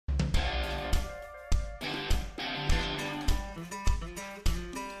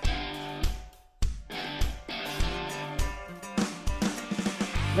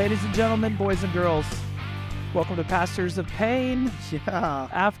Ladies and gentlemen, boys and girls, welcome to Pastors of Pain. Yeah.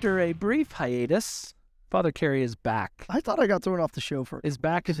 After a brief hiatus, Father Kerry is back. I thought I got thrown off the show for Is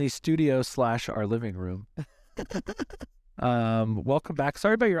back in the studio / our living room. Welcome back.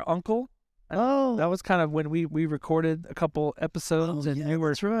 Sorry about your uncle. Oh. That was kind of when we recorded a couple episodes, and you were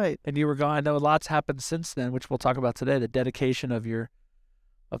that's right. and you were gone. I know lots happened since then, which we'll talk about today. The dedication of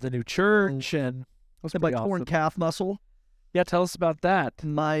the new church, and My torn awesome. calf muscle. Yeah, tell us about that.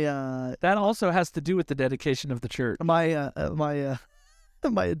 My That also has to do with the dedication of the church. my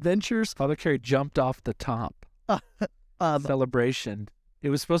adventures. Father Kerry jumped off the top. Celebration. It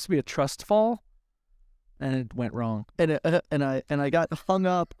was supposed to be a trust fall, and it went wrong. And I got hung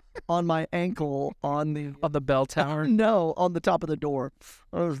up on my ankle on the bell tower. No, on the top of the door.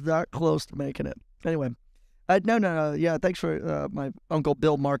 I was that close to making it. Anyway, no. Yeah, thanks for my uncle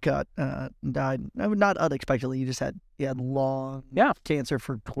Bill Marcotte died. Not unexpectedly. He had long cancer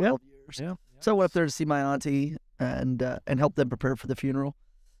for 12 years. Yeah. So I went up there to see my auntie and help them prepare for the funeral.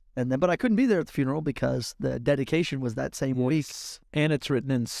 But I couldn't be there at the funeral because the dedication was that same week. And it's written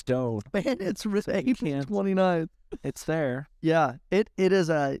in stone. Man, it's written April 29th. It's there. Yeah, it is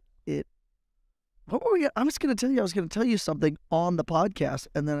what were we? I was going to tell you something on the podcast,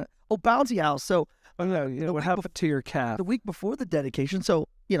 and then Bouncy House. So what happened to your calf? The week before the dedication. So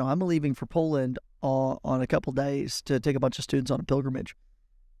I'm leaving for Poland on a couple days to take a bunch of students on a pilgrimage,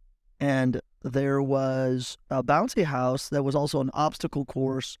 and there was a bouncy house that was also an obstacle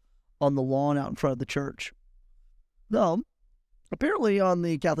course on the lawn out in front of the church. No, apparently on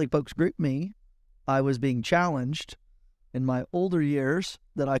the Catholic Folks Group Me, I was being challenged in my older years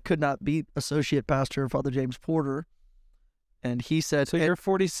that I could not beat Associate Pastor Father James Porter. And he said... So you're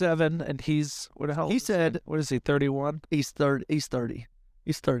 47, and he's... What the hell? He said... What is he, 31? He's 30. He's 30.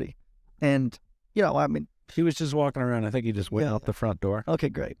 And, I mean... He was just walking around. I think he just went out the front door. Okay,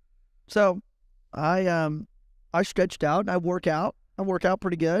 great. So I stretched out, and I work out. I work out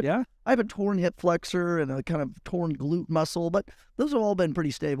pretty good. Yeah? I have a torn hip flexor and a kind of torn glute muscle, but those have all been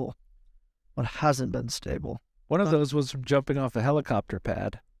pretty stable. What hasn't been stable? One of those was from jumping off a helicopter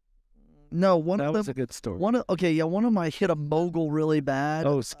pad. No, one of them... That was a good story. One of them I hit a mogul really bad.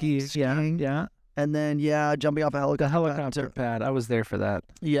 Oh, skiing. Yeah. And then, jumping off a helicopter. The helicopter pad. I was there for that.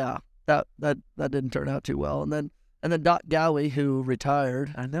 Yeah. That didn't turn out too well. And then Doc Gowie, who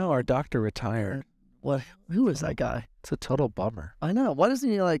retired. I know, our doctor retired. What? Who is that guy? It's a total bummer. I know. Why doesn't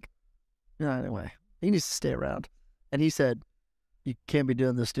he anyway, he needs to stay around. And he said, you can't be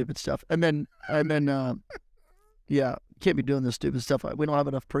doing this stupid stuff. And then, you can't be doing this stupid stuff. We don't have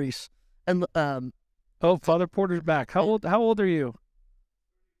enough priests. And Father Porter's back. How old are you?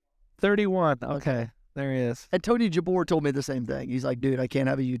 31. Okay. There he is. And Tony Jabor told me the same thing. He's like, dude, I can't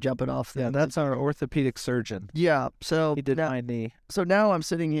have you jumping off. Yeah, that's our orthopedic surgeon. Yeah. So he did my knee. So now I'm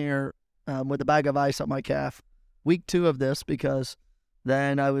sitting here with a bag of ice on my calf. Week 2 of this, because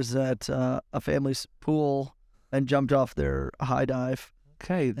then I was at a family's pool and jumped off their high dive.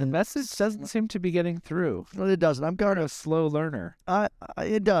 Okay, the message doesn't seem to be getting through. No, it doesn't. I'm kind of a slow learner.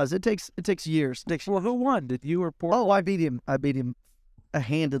 It does. It takes years. Well, who won? Did you or Porter? Oh, I beat him.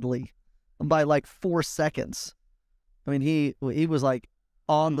 Handedly by like 4 seconds. I mean, he was like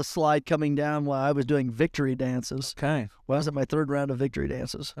on the slide coming down while I was doing victory dances. Okay. Well, I was at my 3rd round of victory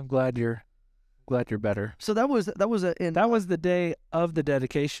dances. I'm glad you're better. So that was the day of the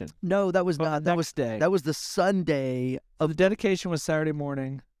dedication. No, that was not. That was day. That was the Sunday of the dedication. Was Saturday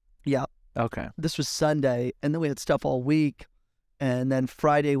morning. Yeah. Okay. This was Sunday, and then we had stuff all week, and then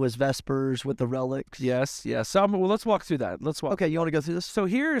Friday was Vespers with the relics. Yes. So let's walk through that. Okay, you want to go through this? So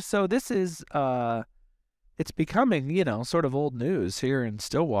this is it's becoming sort of old news here in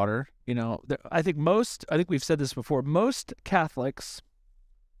Stillwater. I think we've said this before. Most Catholics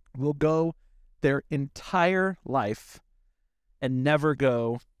will go their entire life and never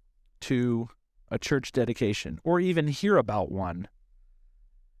go to a church dedication or even hear about one.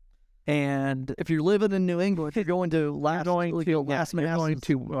 And if you're living in New England, you're going to watching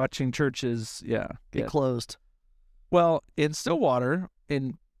churches, get closed. Well, in Stillwater,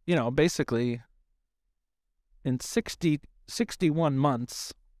 basically in 61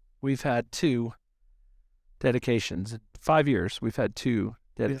 months, we've had 2 dedications. In 5 years, we've had 2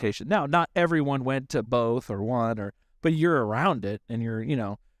 dedication. Now, not everyone went to both or one, but you're around it, and you're,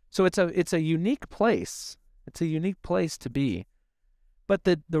 so it's a unique place. It's a unique place to be. But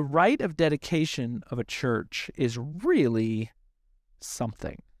the rite of dedication of a church is really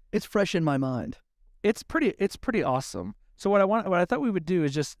something. It's fresh in my mind. It's pretty awesome. So what I thought we would do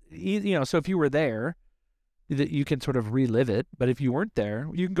is just, so if you were there, that you can sort of relive it. But if you weren't there,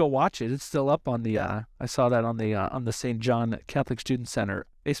 you can go watch it. It's still up on the. I saw that on the St. John Catholic Student Center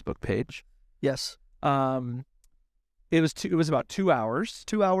Facebook page. Yes. It was about 2 hours.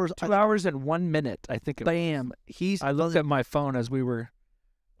 2 hours. 2 hours and 1 minute, I think. Bam. I looked at my phone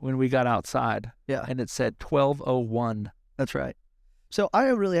when we got outside. Yeah. And it said 12:01. That's right. So I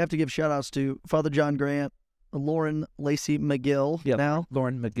really have to give shout outs to Father John Grant, Lauren Lacey McGill now.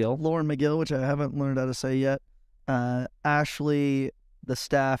 Lauren McGill, which I haven't learned how to say yet. Ashley, the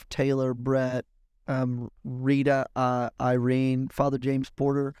staff, Taylor, Brett, Rita, Irene, Father James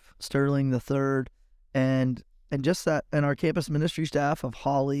Porter, Sterling III, and just that, and our campus ministry staff of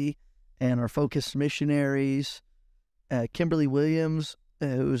Holly and our focused missionaries, Kimberly Williams,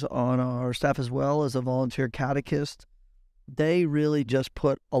 who's on our staff as well as a volunteer catechist. They really just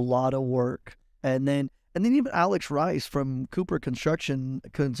put a lot of work. And then even Alex Rice from Cooper Construction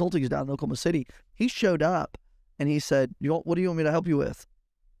Consulting is down in Oklahoma City. He showed up and he said, what do you want me to help you with?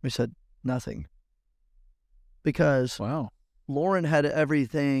 We said, nothing. Because Lauren had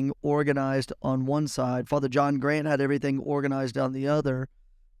everything organized on one side. Father John Grant had everything organized on the other.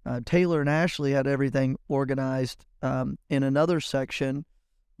 Taylor and Ashley had everything organized in another section.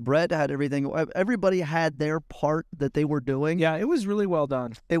 Brett had everything. Everybody had their part that they were doing. Yeah, it was really well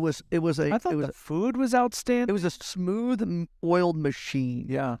done. I thought the food was outstanding. It was a smooth, oiled machine.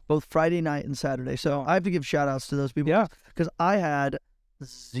 Yeah. Both Friday night and Saturday. So I have to give shout outs to those people. Yeah. Because I had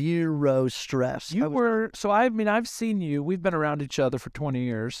zero stress. I've seen you. We've been around each other for 20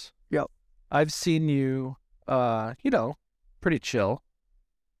 years. Yep. I've seen you, pretty chill.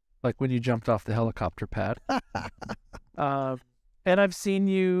 Like when you jumped off the helicopter pad. And I've seen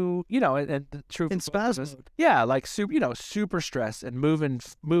you, and the truth in spasm mode. Yeah, like super stressed and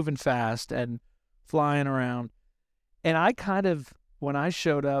moving fast and flying around. And I kind of, when I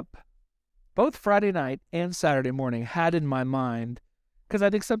showed up, both Friday night and Saturday morning, had in my mind, because I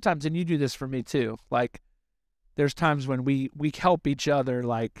think sometimes, and you do this for me too, like there's times when we help each other,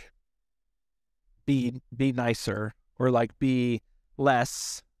 like be nicer or like be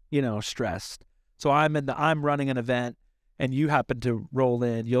less, stressed. So I'm running an event. And you happen to roll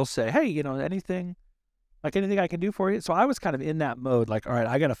in, you'll say, hey, anything I can do for you? So I was kind of in that mode, like, all right,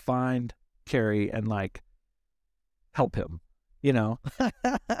 I got to find Kerry and like help him,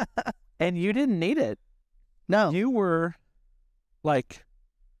 And you didn't need it. No. You were like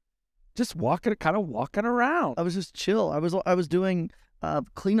just walking around. I was just chill. I was doing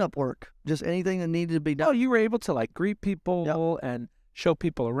cleanup work, just anything that needed to be done. Oh, you were able to like greet people and show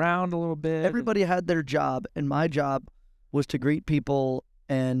people around a little bit. Everybody had their job, and my job was to greet people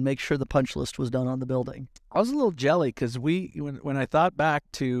and make sure the punch list was done on the building. I was a little jelly because when I thought back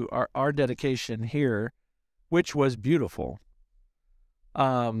to our dedication here, which was beautiful,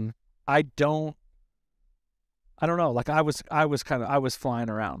 I don't know. Like I was flying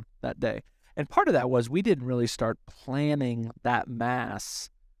around that day. And part of that was we didn't really start planning that mass.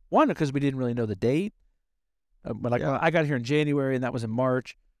 One, because we didn't really know the date. I got here in January and that was in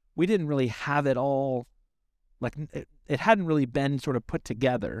March. We didn't really have it all. Like it hadn't really been sort of put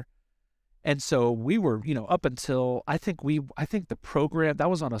together. And so we were, up until I think the program it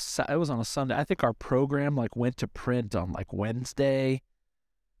was on a Sunday. I think our program like went to print on like Wednesday.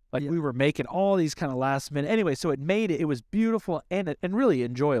 Like we were making all these kind of last minute. Anyway, so it was beautiful and really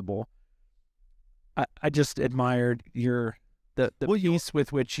enjoyable. I just admired the peace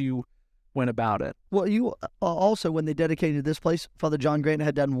with which you went about it. Well, you also, when they dedicated this place, Father John Grant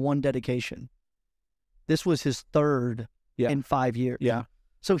had done one dedication. This was his third in 5 years. Yeah.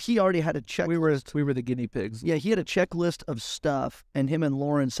 So he already had a checklist. We were the guinea pigs. Yeah, he had a checklist of stuff, and him and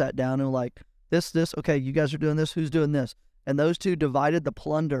Lauren sat down and were like, this, okay, you guys are doing this, who's doing this? And those two divided the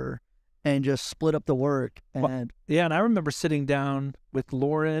plunder and just split up the work. And and I remember sitting down with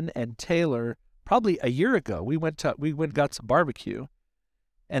Lauren and Taylor probably a year ago. We went got some barbecue,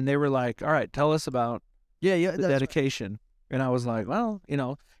 and they were like, all right, tell us about the dedication. Right. And I was like, well,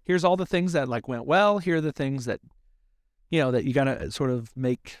 here's all the things that like went well. Here are the things that, that you got to sort of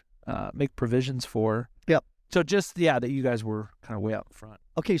make provisions for. Yep. So just, that you guys were kind of way out front.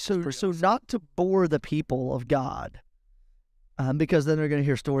 Okay. So not to bore the people of God, because then they're going to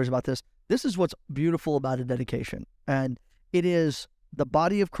hear stories about this. This is what's beautiful about a dedication. And it is the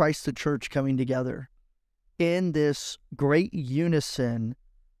body of Christ, the church, coming together in this great unison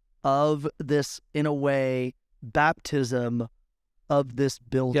of this, in a way, baptism of this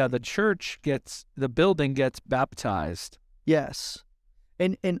building. Yeah, the building gets baptized. Yes.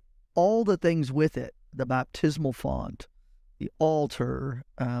 And all the things with it, the baptismal font, the altar,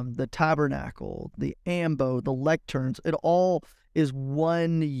 the tabernacle, the ambo, the lecterns, it all is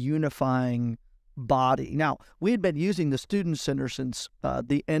one unifying body. Now, we had been using the student center since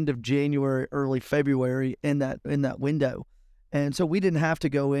the end of January, early February in that window. And so we didn't have to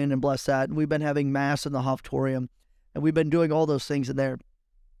go in and bless that. And we've been having mass in the Hoftorium, and we've been doing all those things in there.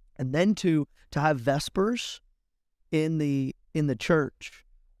 And then to have Vespers in the church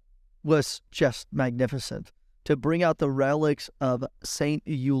was just magnificent. To bring out the relics of Saint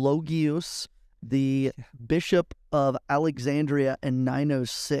Eulogius, the Bishop of Alexandria in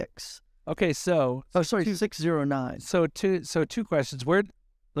 906. Okay, so 609. So two questions.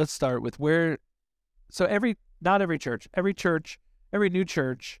 Let's start with where. So not every church, every new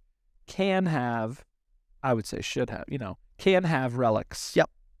church can have, I would say should have, can have relics. Yep.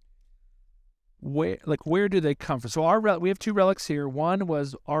 Where do they come from? So we have two relics here. One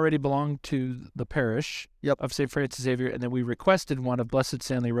was already belonged to the parish of St. Francis Xavier, and then we requested one of Blessed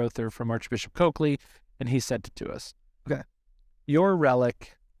Stanley Rother from Archbishop Coakley, and he sent it to us. Okay. Your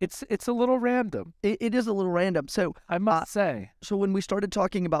relic, it's a little random. It is a little random. So I must say. So when we started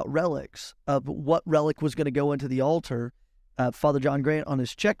talking about relics, of what relic was going to go into the altar, Father John Grant on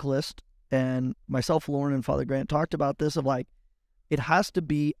his checklist, and myself, Lauren, and Father Grant talked about this of it has to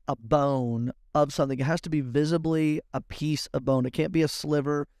be a bone of something. It has to be visibly a piece of bone. It can't be a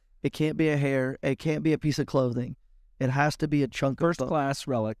sliver. It can't be a hair. It can't be a piece of clothing. It has to be a chunk of bone. First-class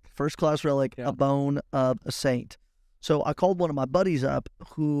relic. First-class relic, a bone of a saint. So I called one of my buddies up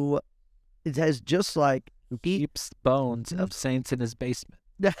who has just who keeps bones of saints in his basement.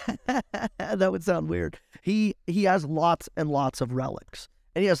 That would sound weird. He has lots and lots of relics.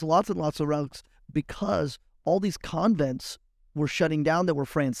 And he has lots and lots of relics because all these convents were shutting down that were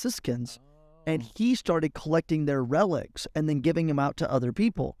Franciscans, and he started collecting their relics and then giving them out to other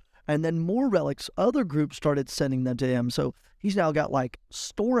people. And then more relics, other groups started sending them to him. So he's now got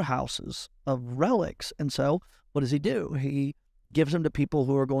storehouses of relics. And so what does he do? He gives them to people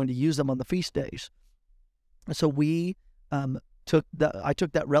who are going to use them on the feast days. So I took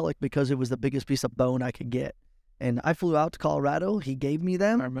that relic because it was the biggest piece of bone I could get. And I flew out to Colorado. He gave me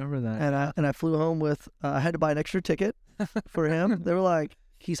them. I remember that. And I flew home with, I had to buy an extra ticket for him. They were like,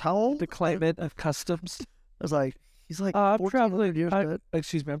 he's how old? The claimant of customs. I was like, he's like I'm traveling. years old.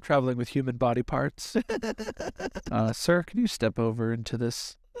 Excuse me, I'm traveling with human body parts. Sir, can you step over into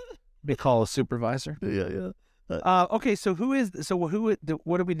this? Be call a supervisor. Yeah. Okay, so what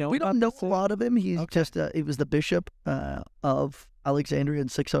do we know? We don't know a lot of him. He's just, he was the bishop of Alexandria in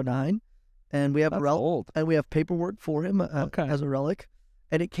 609. And we have and we have paperwork for him as a relic.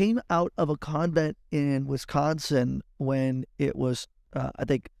 And it came out of a convent in Wisconsin when it was, I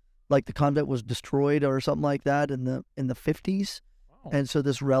think, the convent was destroyed or something like that in the 50s. Wow. And so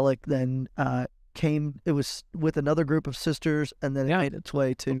this relic then came. It was with another group of sisters, and then it made its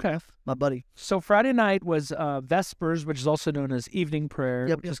way to my buddy. So Friday night was Vespers, which is also known as evening prayer,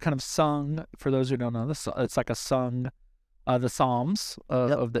 which is kind of sung. For those who don't know, it's like a sung. The Psalms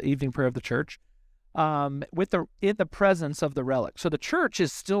of the evening prayer of the church, in the presence of the relic. So the church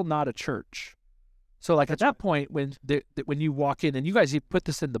is still not a church. So at that point, when you walk in, and you guys put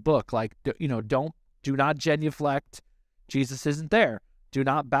this in the book, do not genuflect. Jesus isn't there. Do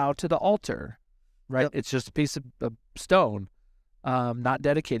not bow to the altar, right? Yep. It's just a piece of stone, not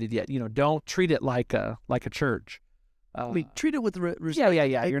dedicated yet. Don't treat it like a church. We treat it with respect.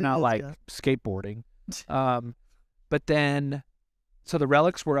 Yeah. You're not skateboarding. But then, so the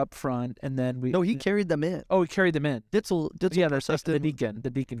relics were up front, and then he carried them in. Oh, he carried them in. Ditzel the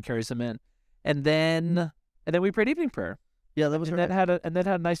deacon carries them in, and then we prayed evening prayer. Yeah, that was and then had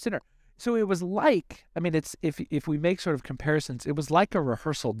a nice dinner. So it was it's if we make sort of comparisons, it was like a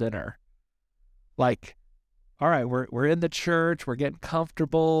rehearsal dinner. All right, we're in the church, we're getting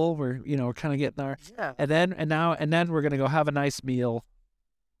comfortable, we're kind of getting our and then we're gonna go have a nice meal,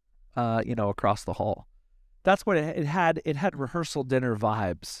 across the hall. That's what it had. It had rehearsal dinner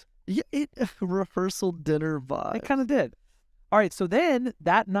vibes. Yeah, rehearsal dinner vibes. It kind of did. All right, so then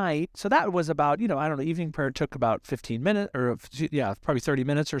that night, so that was about, I don't know, evening prayer took about 15 minutes, or probably 30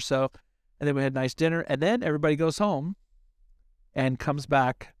 minutes or so. And then we had a nice dinner, and then everybody goes home and comes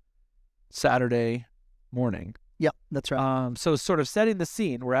back Saturday morning. Yep, that's right. So sort of setting the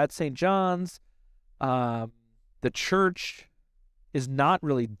scene. We're at St. John's. The church is not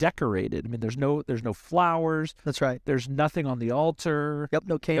really decorated. I mean, there's no flowers. That's right. There's nothing on the altar. Yep,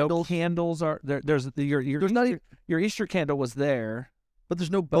 no candles. No candles are there. Your Easter candle was there, but there's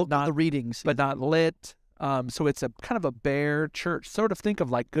no book of the readings, but not lit. So it's a kind of a bare church. Sort of think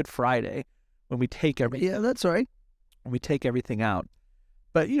of like Good Friday when we take everything. Yeah, that's right. When we take everything out,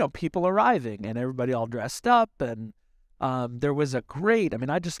 but people arriving and everybody all dressed up, and there was a great. I mean,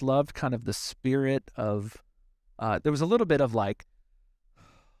 I just loved kind of the spirit of. There was a little bit of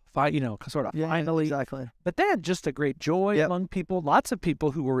finally. Exactly. But then just a great joy among people. Lots of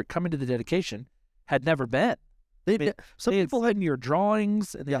people who were coming to the dedication had never been. Some people had your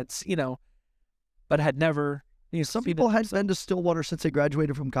drawings, and that's but had never. Some people had been to Stillwater since they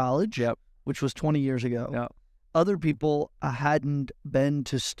graduated from college. Yep. Which was 20 years ago. Yep. Other people hadn't been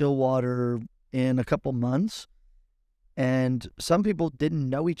to Stillwater in a couple months, and some people didn't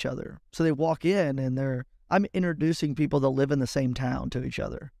know each other. So they walk in, and I'm introducing people that live in the same town to each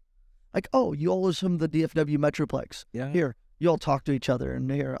other. Like, oh, you all are from the DFW Metroplex. Yeah. Here, you all talk to each other, and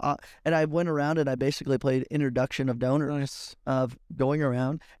here, and I went around and I basically played introduction of donors. Nice. Of going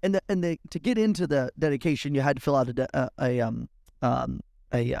around, and to get into the dedication, you had to fill out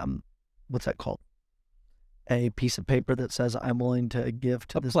what's that called? A piece of paper that says I'm willing to give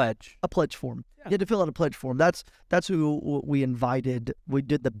to this pledge. A pledge form. Yeah. You had to fill out a pledge form. That's who we invited. We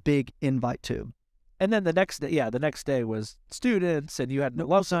did the big invite to. And then the next day was students, and you had an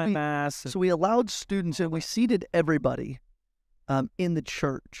alumni mass. So we allowed students, and we seated everybody in the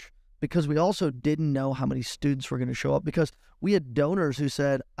church, because we also didn't know how many students were going to show up, because we had donors who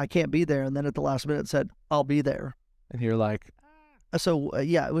said, I can't be there, and then at the last minute said, I'll be there. And you're like... So,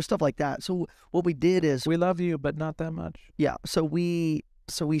 it was stuff like that. So what we did is... We love you, but not that much. Yeah, so we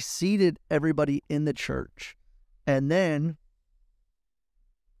seated everybody in the church, and then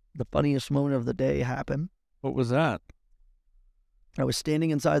the funniest moment of the day happened. What was that? I was standing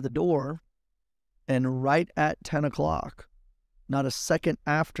inside the door, and right at 10 o'clock, not a second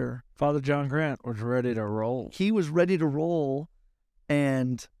after... Father John Grant was ready to roll. He was ready to roll,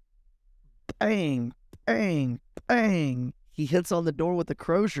 and bang, bang, bang... He hits on the door with the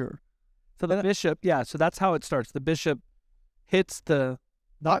crozier. So the bishop, so that's how it starts. The bishop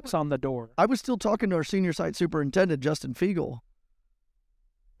knocks on the door. I was still talking to our senior site superintendent, Justin Fiegel.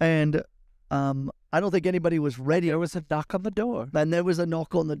 And I don't think anybody was ready. There was a knock on the door. And there was a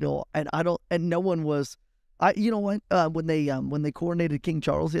knock on the door. And no one was, you know what, when they coronated King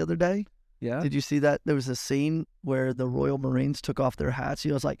Charles the other day, did you see that? There was a scene where the Royal Marines took off their hats.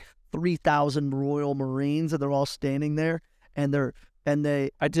 It was like 3,000 Royal Marines, and they're all standing there. And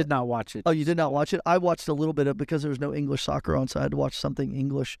I did not watch it. Oh, you did not watch it? I watched a little bit of it because there was no English soccer on, so I had to watch something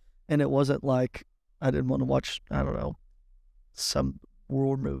English. And it wasn't like, I didn't want to watch, I don't know, some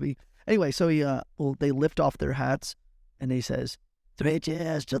war movie. Anyway, so they lift off their hats, and he says, 3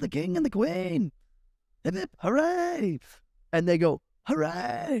 cheers to the king and the queen. Hip, hip, hooray. And they go,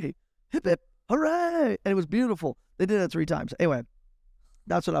 hooray. Hip, hip, hooray. And it was beautiful. They did it 3 times. Anyway,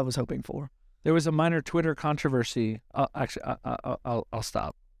 that's what I was hoping for. There was a minor Twitter controversy. Actually, I'll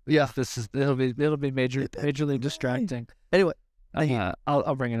stop. Yeah, it'll be majorly distracting. Anyway,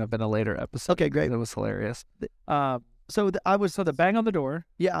 I'll bring it up in a later episode. Okay, great. It was hilarious. So the bang on the door.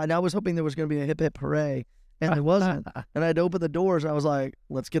 Yeah, and I was hoping there was going to be a hip hip hooray, and there wasn't. And I'd open the doors, and I was like,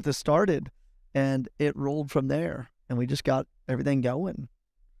 let's get this started, and it rolled from there, and we just got everything going.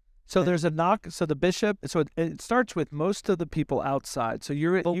 So there's a knock. So the bishop. So it starts with most of the people outside. So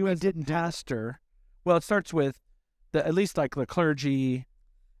you as the pastor. Well, it starts with at least like the clergy,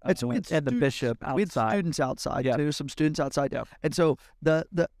 and the bishop outside. We had students outside too. Some students outside. Yeah. And so the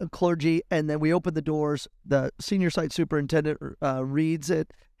clergy, and then we open the doors. The senior site superintendent reads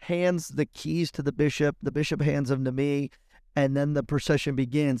it, hands the keys to the bishop. The bishop hands them to me, and then the procession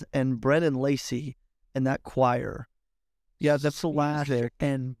begins. And Brennan Lacey and that choir. Yeah, the music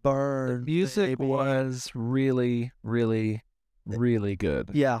and burn. The music was really, really, really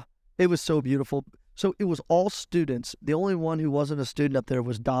good. Yeah, it was so beautiful. So it was all students. The only one who wasn't a student up there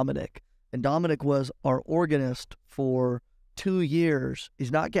was Dominic. And Dominic was our organist for 2 years.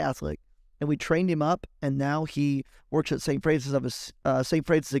 He's not Catholic. And we trained him up, and now he works at St. Francis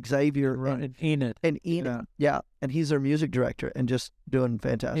Xavier in Enid. In Enid, yeah. And he's their music director, and just doing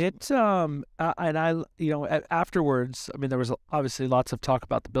fantastic. It's and I afterwards, I mean, there was obviously lots of talk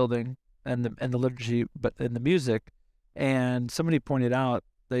about the building and the liturgy, but in the music, and somebody pointed out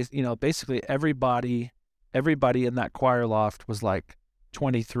basically everybody in that choir loft was like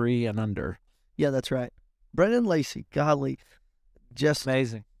 23 and under. Yeah, that's right. Brennan Lacey, golly, just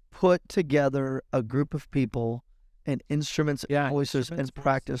amazing. Put together a group of people and instruments and voices and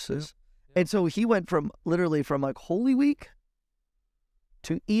practices. Yeah. And so he went from like Holy Week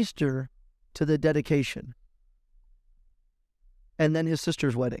to Easter to the dedication. And then his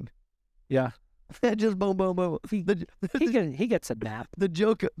sister's wedding. Yeah. Just boom, boom, boom. He gets a nap. The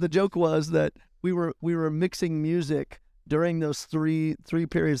joke was that we were mixing music during those three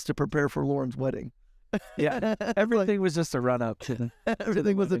periods to prepare for Lauren's wedding. Yeah, everything was just a run-up.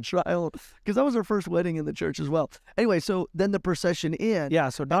 Everything was a trial, because that was her first wedding in the church as well. Anyway, so then the procession in. Yeah,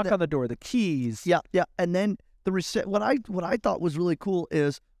 so knock on the door, the keys. Yeah, and then what I thought was really cool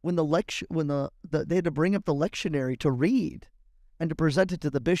is when they had to bring up the lectionary to read and to present it to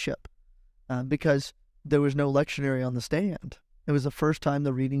the bishop, because there was no lectionary on the stand. It was the first time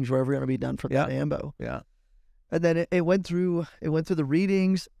the readings were ever going to be done from the Sambo. Yeah. And then it went through the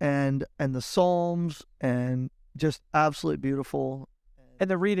readings and the Psalms, and just absolutely beautiful. And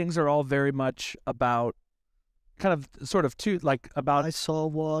the readings are all very much about kind of sort of about I saw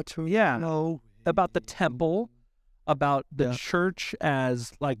water. Yeah. No. About the temple, about the church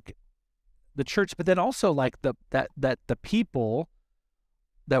as like the church, but then also like that the people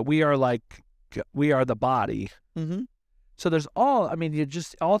that we are the body. Mm-hmm. So there's you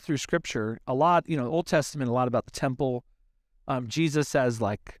just all through Scripture, a lot, Old Testament, a lot about the temple. Jesus says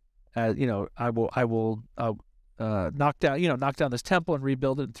I will knock down this temple and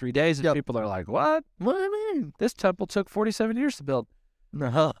rebuild it in 3 days. And people are like, what? What do you mean? This temple took 47 years to build.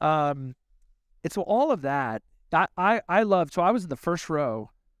 Uh-huh. It's all of that. I loved. So I was in the first row.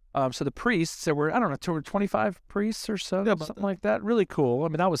 So the priests, there were, I don't know, 25 priests or so, something like that. Really cool. I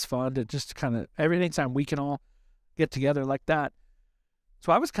mean, that was fun to just kind of anytime we can all get together like that.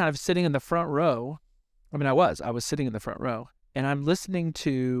 So I was kind of sitting in the front row. I mean, I was sitting in the front row, and I'm listening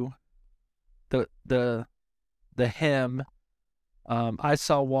to the hymn. I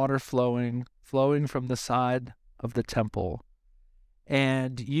saw water flowing from the side of the temple,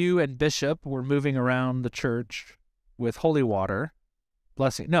 and you and Bishop were moving around the church with holy water.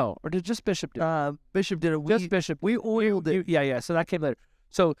 Blessing. No, or did just Bishop do it? Bishop did it. Just Bishop. We oiled it. Yeah. So that came later.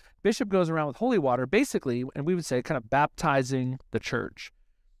 So Bishop goes around with holy water, basically, and we would say kind of baptizing the church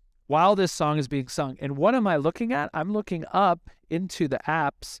while this song is being sung. And what am I looking at? I'm looking up into the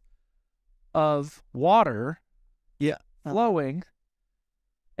apse of water flowing.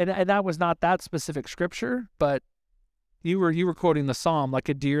 And that was not that specific scripture, but you were quoting the psalm, like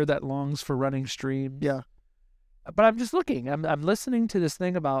a deer that longs for running streams. Yeah. But I'm just looking. I'm listening to this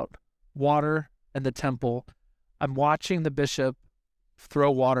thing about water and the temple. I'm watching the bishop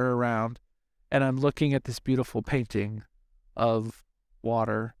throw water around, and I'm looking at this beautiful painting of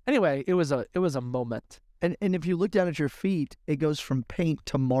water. Anyway, it was a moment. And if you look down at your feet, it goes from paint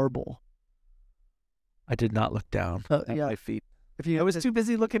to marble. I did not look down at my feet. I was too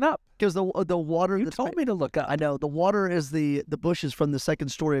busy looking up. Because the water... You told me to look up. I know. The water is the bushes from the second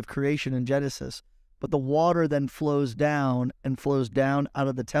story of creation in Genesis. But the water then flows down out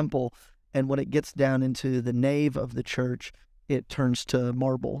of the temple. And when it gets down into the nave of the church, it turns to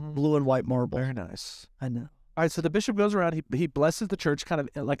marble, blue and white marble. Very nice. I know. All right, so the bishop goes around. He blesses the church, kind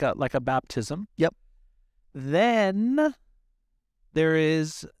of like a baptism. Yep. Then there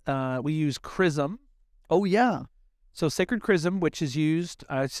is we use chrism. Oh yeah. So sacred chrism, which is used,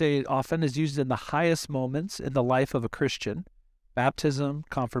 I say often, is used in the highest moments in the life of a Christian. Baptism,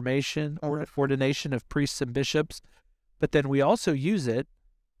 confirmation, ordination of priests and bishops. But then we also use it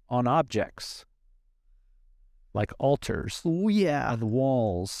on objects, like altars. Oh, yeah. And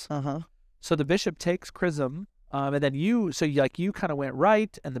walls. Uh-huh. So the bishop takes chrism, and then you kind of went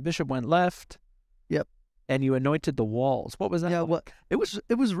right, and the bishop went left. Yep. And you anointed the walls. What was that? Yeah, well, it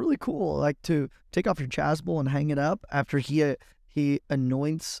was really cool, like to take off your chasuble and hang it up after he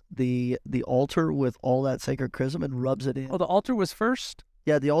anoints the altar with all that sacred chrism and rubs it in. Oh, the altar was first?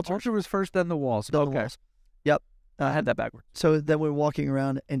 Yeah, the altar was first, then the walls. Then the walls. Yep. I had that backwards. So then we're walking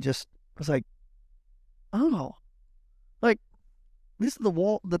around and just was like, oh, like this is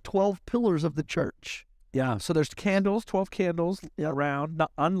the 12 pillars of the church. Yeah. So there's 12 candles around,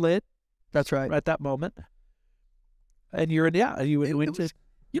 not unlit. That's right. At that moment. And you went to.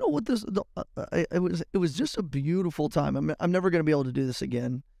 You know what it was just a beautiful time. I'm never going to be able to do this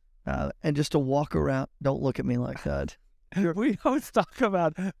again. And just to walk around, don't look at me like that. We always talk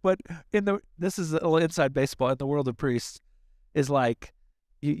about what this is a little inside baseball in the world of priests is like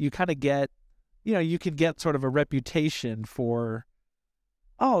you kind of get, you can get sort of a reputation for,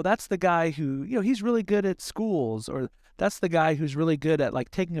 oh, that's the guy who, he's really good at schools, or that's the guy who's really good at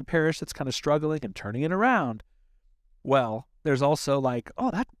like taking a parish that's kind of struggling and turning it around. Well, there's also like,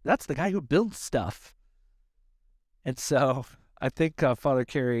 oh, that's the guy who builds stuff. And so I think Father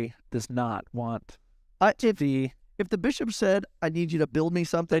Kerry does not want If the bishop said, I need you to build me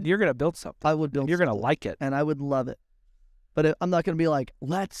something, then you're going to build something. I would build You're something. going to like it. And I would love it. But I'm not going to be like,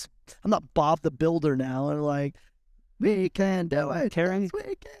 I'm not Bob the Builder now. And like, we can do it.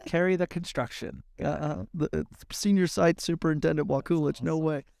 Carry the construction. The senior site superintendent Wakulich, no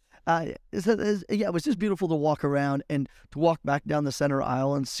way. It was just beautiful to walk around and to walk back down the center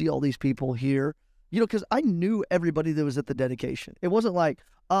aisle and see all these people here. Because I knew everybody that was at the dedication. It wasn't like,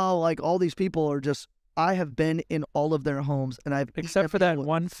 oh, like all these people are just, I have been in all of their homes, and I've except for that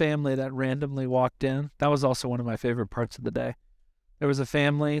one family that randomly walked in. That was also one of my favorite parts of the day. There was a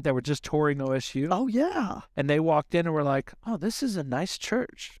family that were just touring OSU. Oh yeah, and they walked in and were like, "Oh, this is a nice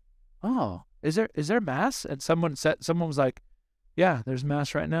church. Oh, is there mass? And someone was like, yeah, there's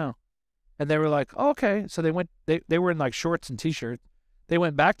mass right now. And they were like, oh, okay. So they were in like shorts and t-shirts. They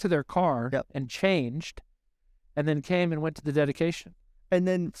went back to their car and changed, and then came and went to the dedication. And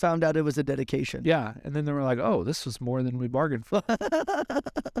then found out it was a dedication. Yeah. And then they were like, oh, this was more than we bargained for.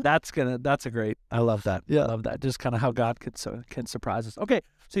 That's a great, I love that. Yeah. I love that. Just kind of how God can surprise us. Okay.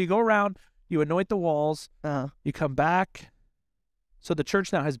 So you go around, you anoint the walls, you come back. So the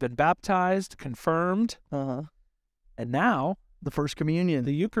church now has been baptized, confirmed, and now the first communion,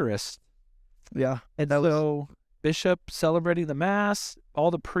 the Eucharist. Yeah. And so bishop celebrating the mass,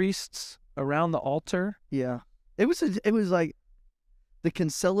 all the priests around the altar. Yeah. It was like the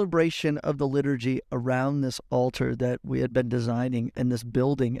celebration of the liturgy around this altar that we had been designing, and this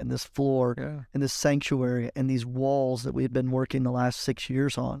building and this floor and this sanctuary and these walls that we had been working the last 6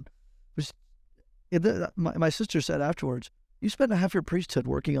 years on. My sister said afterwards, you spent half your priesthood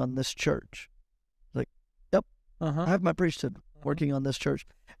working on this church. Like, yep, I have my priesthood working on this church.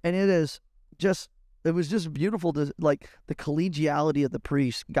 And it was just beautiful to, like, the collegiality of the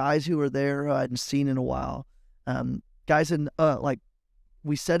priests, guys who were there who I hadn't seen in a while. Guys in,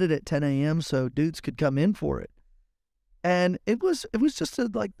 we set it at 10 a.m. so dudes could come in for it. And it was just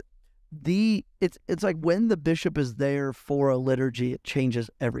it's like when the bishop is there for a liturgy, it changes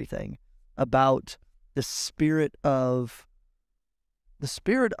everything about the spirit of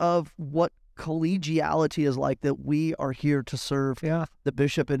what collegiality is like, that we are here to serve the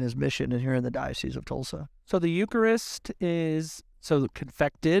bishop in his mission and here in the Diocese of Tulsa. So the Eucharist is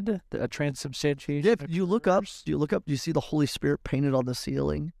confected, a transubstantiation. If you look up, do you see the Holy Spirit painted on the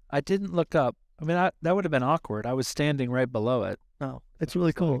ceiling? I didn't look up. I mean, that would have been awkward. I was standing right below it. Oh, it's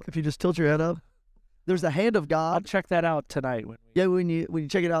really cool. If you just tilt your head up, there's the hand of God. I'll check that out tonight. When you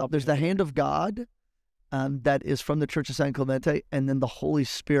check it out, there's the hand of God. That is from the Church of San Clemente, and then the Holy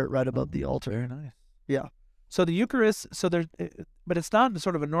Spirit right above the altar. Very nice. Yeah. So the Eucharist, but it's not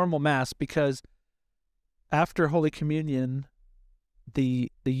sort of a normal Mass, because after Holy Communion,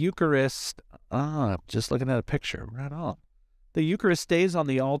 the Eucharist, just looking at a picture, right on. The Eucharist stays on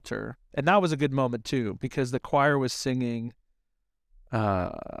the altar, and that was a good moment too, because the choir was singing,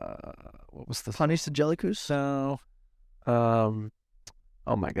 what was the Panis Angelicus? No.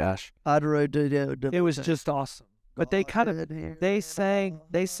 Oh my gosh. It was just awesome. But they sang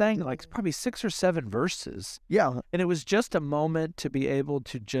like probably 6 or 7 verses. Yeah. And it was just a moment to be able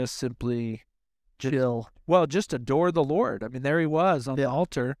to just simply chill. Well, just adore the Lord. I mean, there he was on the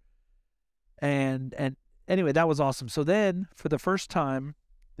altar. And anyway, that was awesome. So then, for the first time,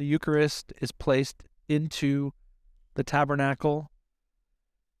 the Eucharist is placed into the tabernacle.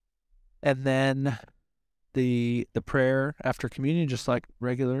 And then the prayer after communion, just like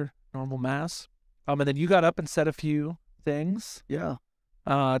regular normal Mass. And then you got up and said a few things. Yeah.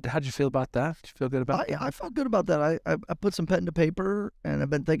 How'd you feel about that? Did you feel good about that? I felt good about that. I put some pen to paper, and I've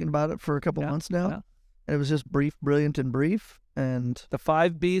been thinking about it for a couple months now. Yeah. And it was just brief, brilliant, and brief. And the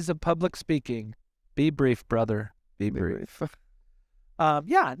 5 B's of public speaking. Be brief, brother. Be brief. I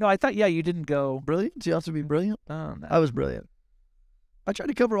thought, you didn't go. Brilliant? You have to be brilliant? Oh, no. I was brilliant. I tried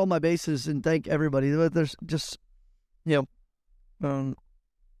to cover all my bases and thank everybody. There's just, people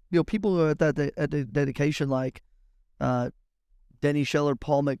who are at the dedication, like Denny Scheller,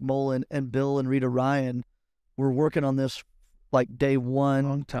 Paul McMullen, and Bill and Rita Ryan, were working on this like day one.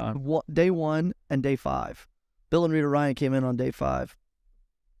 Long time. Day 1 and day 5. Bill and Rita Ryan came in on day 5.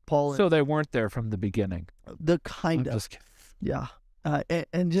 So they weren't there from the beginning. Just kidding. Yeah.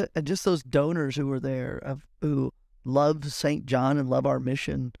 And just those donors who were there, who love St. John and love our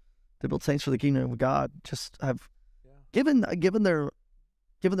mission to build saints for the kingdom of God, just have given their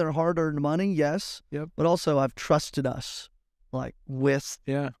hard-earned money, yes, but also have trusted us, like, with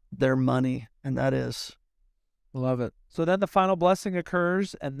their money, and that is. Love it. So then the final blessing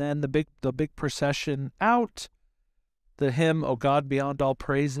occurs, and then the big procession out, the hymn, "O God Beyond All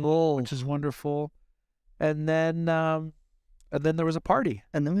Praise," which is wonderful, and then there was a party.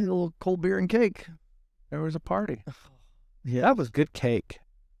 And then we had a little cold beer and cake. There was a party. Yeah. That was good cake.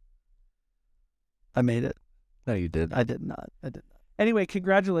 I made it. No, you didn't. I did not. Anyway,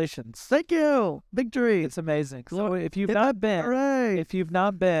 congratulations. Thank you. Victory. It's amazing. So if you've not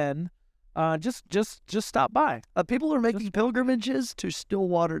been, just stop by. People are making pilgrimages to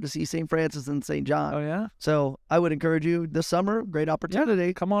Stillwater to see St. Francis and St. John. Oh, yeah? So I would encourage you this summer. Great opportunity.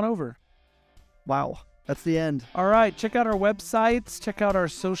 Yeah, come on over. Wow. That's the end. All right. Check out our websites. Check out our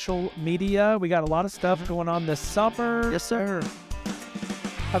social media. We got a lot of stuff going on this summer. Yes, sir.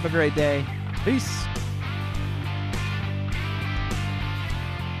 Have a great day. Peace.